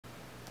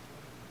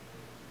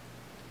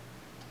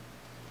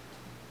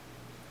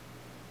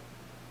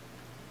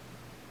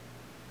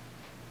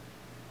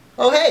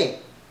Oh hey!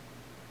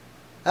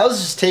 I was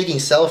just taking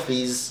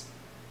selfies.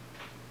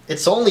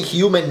 It's only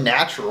human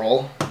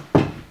natural.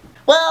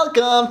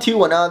 Welcome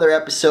to another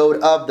episode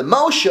of The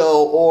Mo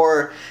Show,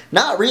 or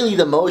not really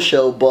The Mo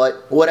Show,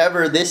 but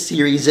whatever this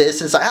series is,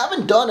 since I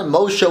haven't done a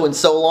Mo Show in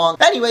so long.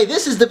 Anyway,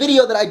 this is the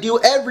video that I do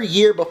every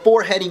year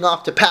before heading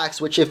off to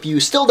PAX, which if you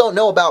still don't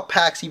know about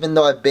PAX, even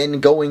though I've been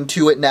going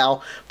to it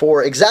now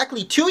for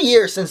exactly 2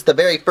 years since the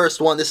very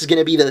first one, this is going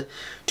to be the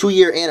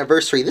 2-year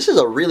anniversary. This is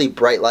a really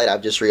bright light,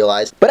 I've just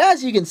realized. But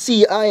as you can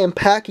see, I am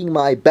packing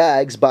my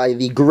bags by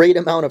the great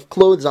amount of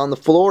clothes on the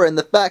floor and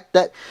the fact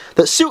that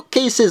the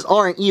suitcases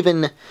aren't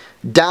even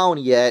down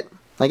yet.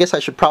 I guess I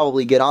should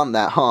probably get on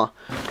that, huh?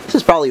 This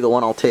is probably the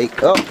one I'll take.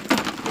 Oh.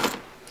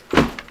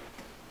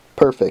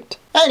 Perfect.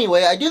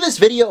 Anyway, I do this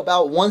video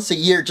about once a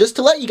year just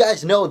to let you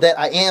guys know that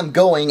I am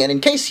going, and in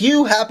case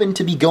you happen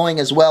to be going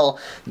as well,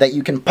 that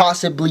you can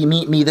possibly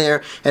meet me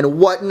there and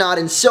whatnot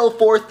and so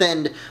forth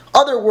and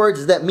other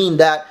words that mean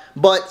that.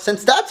 But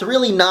since that's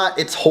really not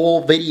its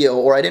whole video,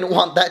 or I didn't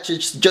want that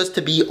just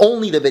to be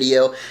only the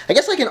video, I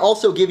guess I can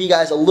also give you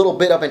guys a little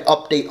bit of an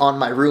update on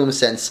my room,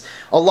 since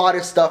a lot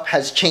of stuff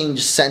has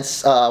changed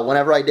since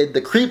whenever I did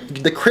the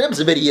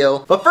cribs video.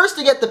 But first,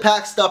 to get the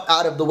PAX stuff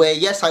out of the way,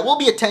 yes, I will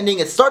be attending.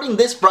 It's starting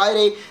this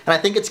Friday, and I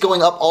think it's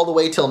going up all the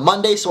way till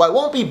Monday, so I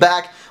won't be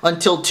back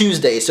until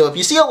Tuesday. So if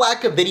you see a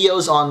lack of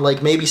videos on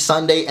like maybe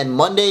Sunday and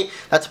Monday,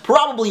 that's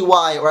probably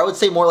why, or I would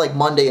say more like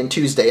Monday and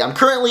Tuesday. I'm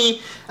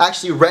currently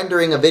actually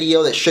rendering a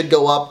video that should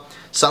go up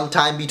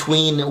sometime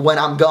between when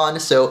I'm gone,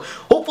 so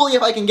hopefully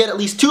if I can get at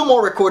least 2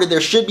 more recorded,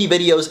 there should be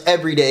videos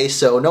every day,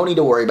 so no need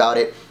to worry about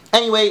it.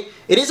 Anyway,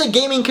 it is a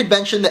gaming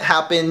convention that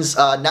happens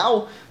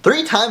now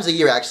 3 times a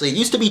year actually. It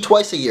used to be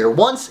twice a year.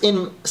 Once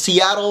in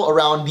Seattle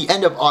around the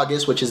end of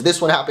August, which is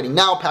this one happening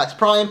now, PAX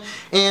Prime,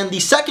 and the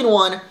second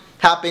one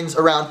happens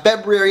around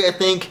February, I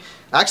think.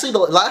 Actually, the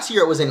last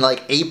year it was in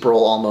like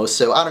April almost,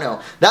 so I don't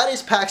know. That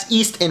is PAX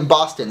East in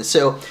Boston.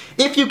 So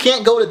if you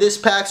can't go to this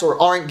PAX,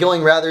 or aren't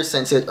going rather,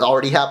 since it's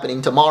already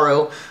happening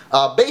tomorrow,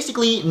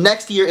 basically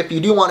next year, if you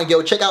do want to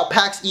go, check out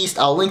PAX East.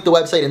 I'll link the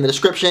website in the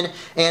description.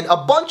 And a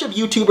bunch of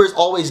YouTubers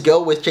always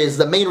go, which is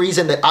the main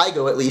reason that I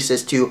go, at least,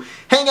 is to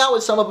hang out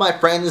with some of my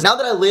friends. Now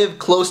that I live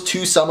close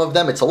to some of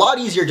them, it's a lot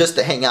easier just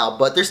to hang out,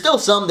 but there's still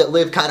some that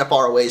live kind of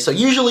far away. So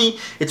usually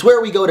it's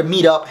where we go to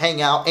meet up,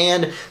 hang out,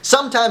 and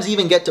sometimes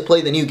even get to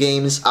play the new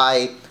games.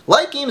 I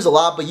like games a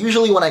lot, but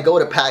usually when I go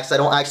to PAX, I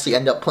don't actually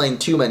end up playing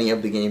too many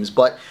of the games.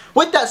 But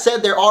with that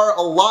said, there are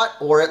a lot,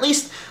 or at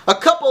least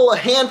a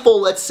handful,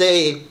 let's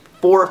say,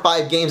 4 or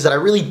 5 games that I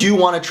really do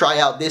want to try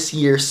out this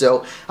year,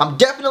 so I'm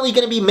definitely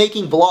going to be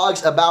making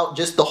vlogs about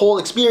just the whole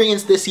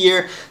experience this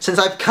year, since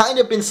I've kind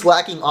of been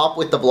slacking off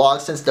with the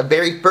vlogs since the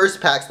very first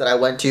PAX that I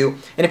went to.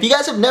 And if you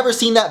guys have never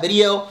seen that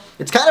video,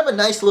 it's kind of a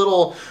nice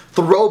little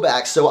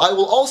throwback, so I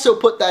will also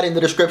put that in the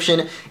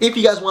description if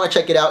you guys want to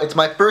check it out. It's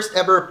my first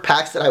ever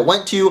PAX that I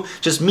went to,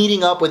 just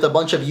meeting up with a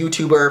bunch of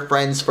YouTuber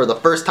friends for the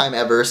first time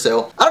ever,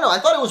 so I don't know, I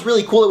thought it was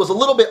really cool. It was a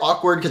little bit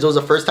awkward because it was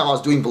the first time I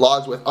was doing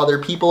vlogs with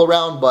other people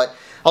around, but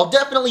I'll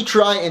definitely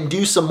try and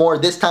do some more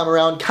this time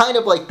around, kind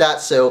of like that,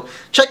 so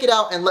check it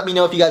out and let me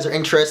know if you guys are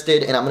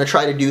interested, and I'm going to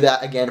try to do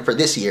that again for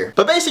this year.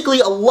 But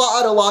basically, a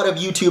lot of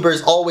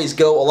YouTubers always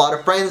go, a lot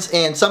of friends,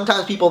 and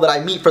sometimes people that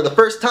I meet for the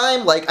first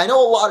time. Like, I know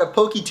a lot of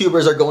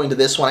PokeTubers are going to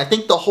this one. I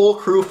think the whole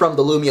crew from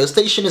the Lumio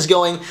Station is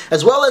going,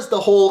 as well as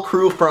the whole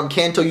crew from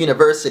Kanto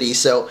University,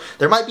 so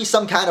there might be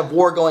some kind of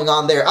war going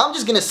on there. I'm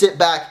just going to sit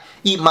back,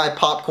 eat my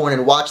popcorn,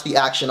 and watch the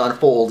action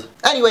unfold.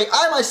 Anyway,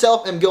 I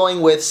myself am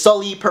going with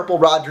Sully, Purple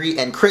Rodri,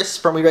 and Chris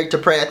from We Write to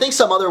Pray. I think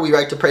some other We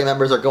Write to Pray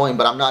members are going,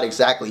 but I'm not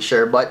exactly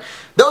sure. But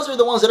those are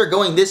the ones that are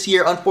going this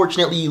year.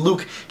 Unfortunately,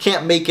 Luke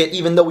can't make it,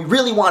 even though we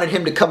really wanted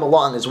him to come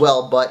along as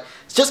well. But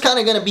it's just kind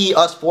of going to be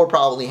us 4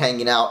 probably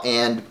hanging out,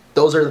 and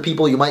those are the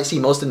people you might see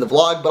most in the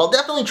vlog, but I'll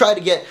definitely try to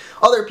get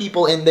other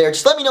people in there.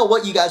 Just let me know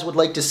what you guys would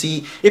like to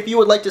see. If you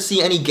would like to see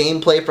any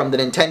gameplay from the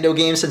Nintendo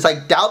games, since I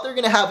doubt they're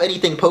going to have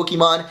anything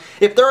Pokemon.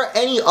 If there are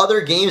any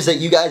other games that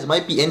you guys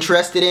might be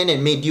interested in,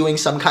 and me doing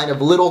some kind of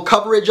little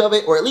coverage of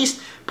it, or at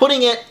least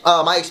putting it,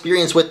 my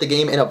experience with the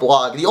game in a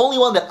vlog. The only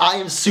one that I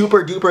am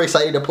super duper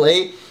excited to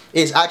play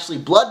is actually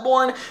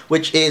Bloodborne,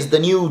 which is the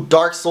new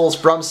Dark Souls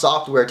from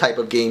Software type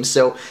of game.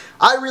 So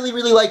I really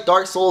like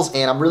Dark Souls,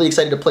 and I'm really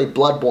excited to play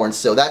Bloodborne,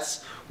 so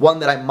that's one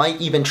that I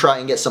might even try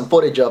and get some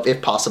footage of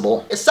if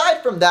possible.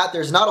 Aside from that,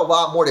 there's not a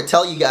lot more to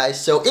tell you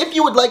guys, so if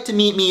you would like to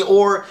meet me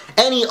or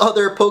any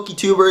other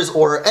PokeTubers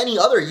or any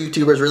other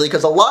YouTubers really,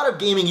 because a lot of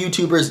gaming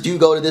YouTubers do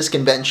go to this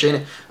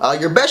convention,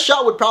 your best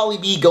shot would probably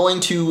be going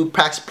to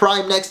PAX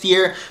Prime next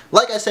year.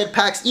 Like I said,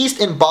 PAX East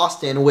in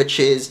Boston, which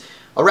is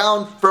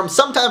around from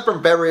sometime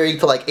from February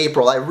to like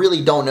April, I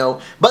really don't know.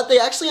 But they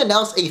actually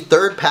announced a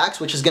 3rd PAX,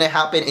 which is going to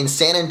happen in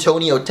San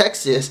Antonio,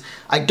 Texas.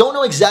 I don't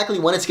know exactly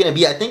when it's going to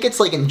be. I think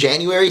it's like in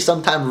January,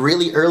 sometime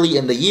really early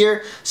in the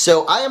year.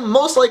 So I am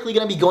most likely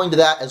going to be going to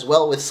that as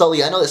well with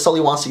Sully. I know that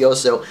Sully wants to go,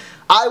 so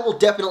I will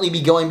definitely be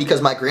going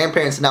because my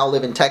grandparents now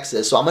live in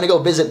Texas, so I'm going to go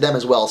visit them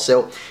as well.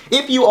 So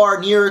if you are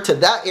nearer to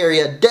that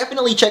area,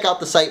 definitely check out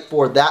the site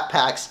for that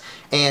PAX,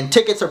 and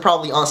tickets are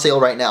probably on sale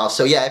right now.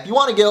 So yeah, if you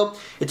want to go,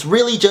 it's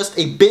really just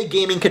a big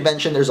gaming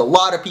convention. There's a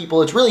lot of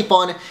people, it's really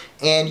fun,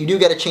 and you do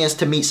get a chance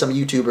to meet some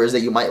YouTubers that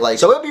you might like.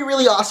 So it would be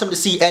really awesome to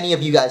see any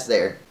of you guys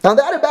there. Now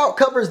that about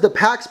covers the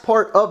PAX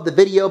part of the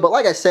video, but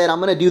like I said, I'm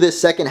going to do this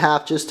second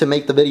half just to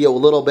make the video a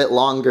little bit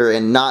longer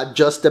and not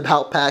just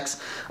about PAX.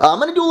 I'm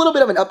going to do a little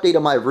bit of an update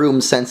of my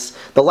room since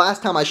the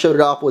last time I showed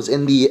it off was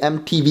in the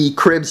MTV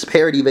Cribs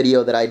parody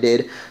video that I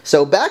did.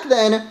 So back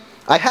then,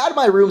 I had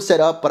my room set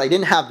up, but I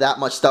didn't have that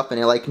much stuff in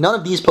it. Like, none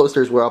of these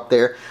posters were up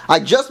there. I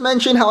just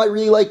mentioned how I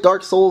really like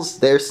Dark Souls.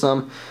 There's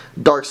some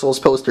Dark Souls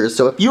posters.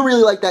 So if you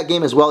really like that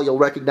game as well, you'll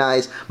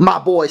recognize my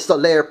boy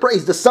Solaire,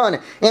 Praise the Sun,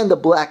 and the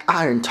Black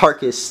Iron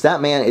Tarkus.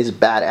 That man is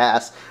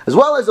badass. As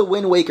well as a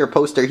Wind Waker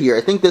poster here.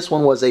 I think this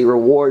one was a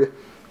reward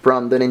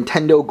from the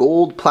Nintendo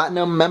Gold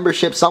Platinum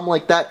membership, something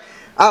like that.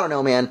 I don't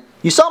know, man.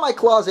 You saw my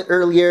closet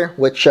earlier,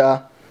 which,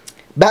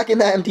 back in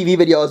that MTV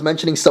video I was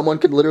mentioning someone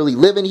could literally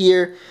live in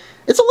here.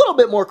 It's a little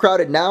bit more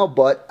crowded now,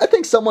 but I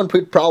think someone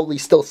could probably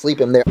still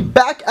sleep in there.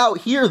 Back out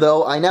here,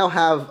 though, I now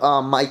have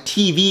my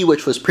TV,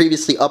 which was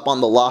previously up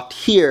on the loft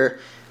here.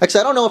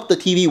 Actually, I don't know if the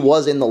TV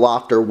was in the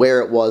loft or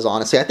where it was,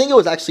 honestly. I think it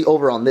was actually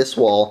over on this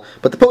wall,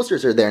 but the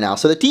posters are there now.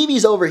 So the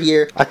TV's over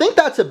here. I think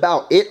that's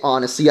about it,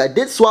 honestly. I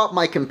did swap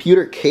my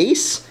computer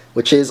case,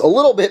 which is a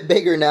little bit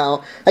bigger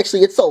now.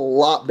 Actually, it's a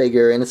lot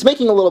bigger, and it's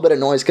making a little bit of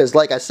noise because,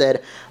 like I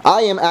said,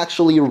 I am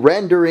actually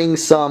rendering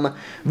some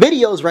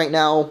videos right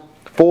now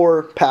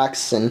for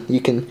PAX, and you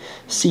can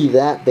see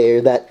that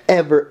there, that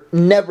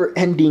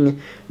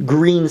never-ending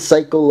green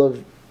cycle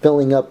of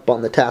filling up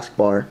on the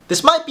taskbar.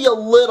 This might be a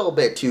little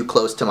bit too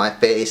close to my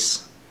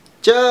face.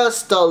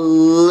 Just a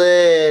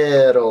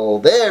little.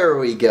 There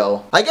we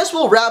go. I guess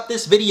we'll wrap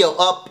this video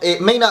up.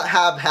 It may not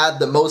have had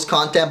the most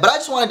content, but I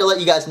just wanted to let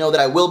you guys know that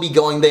I will be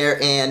going there.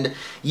 And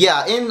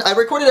yeah, I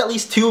recorded at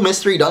least 2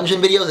 Mystery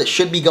Dungeon videos that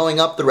should be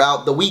going up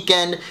throughout the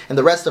weekend and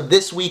the rest of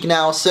this week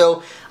now.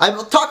 So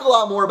I'll talk a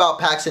lot more about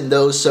PAX in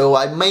those, so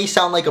I may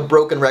sound like a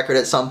broken record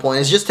at some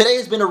point. It's just today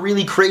has been a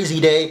really crazy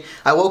day.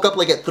 I woke up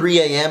like at 3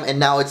 a.m. and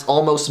now it's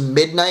almost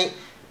midnight.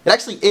 It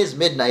actually is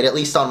midnight, at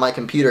least on my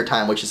computer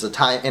time, which is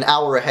an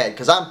hour ahead,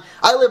 because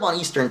I live on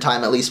Eastern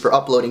time, at least for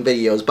uploading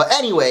videos. But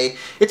anyway,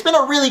 it's been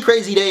a really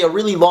crazy day, a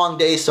really long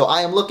day, so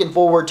I am looking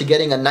forward to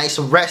getting a nice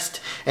rest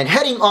and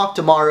heading off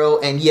tomorrow.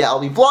 And yeah, I'll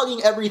be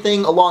vlogging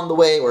everything along the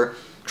way, or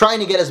trying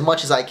to get as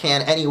much as I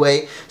can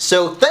anyway.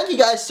 So thank you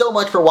guys so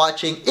much for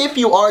watching. If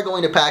you are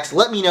going to PAX,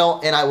 let me know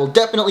and I will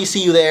definitely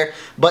see you there.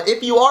 But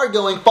if you are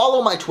going,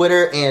 follow my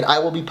Twitter and I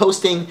will be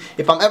posting.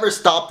 If I'm ever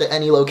stopped at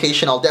any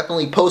location, I'll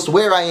definitely post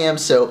where I am.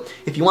 So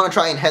if you want to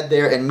try and head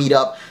there and meet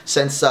up,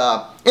 since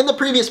in the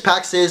previous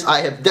PAXs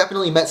I have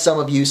definitely met some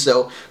of you,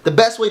 so the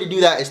best way to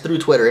do that is through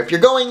Twitter. If you're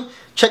going,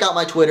 check out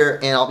my Twitter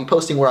and I'll be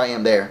posting where I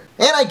am there.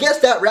 And I guess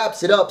that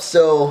wraps it up.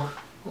 So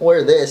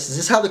wear this. Is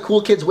this how the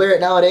cool kids wear it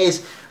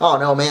nowadays? Oh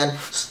no, man.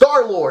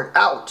 Star-Lord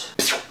out.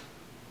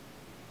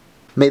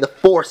 May the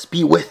Force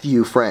be with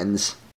you, friends.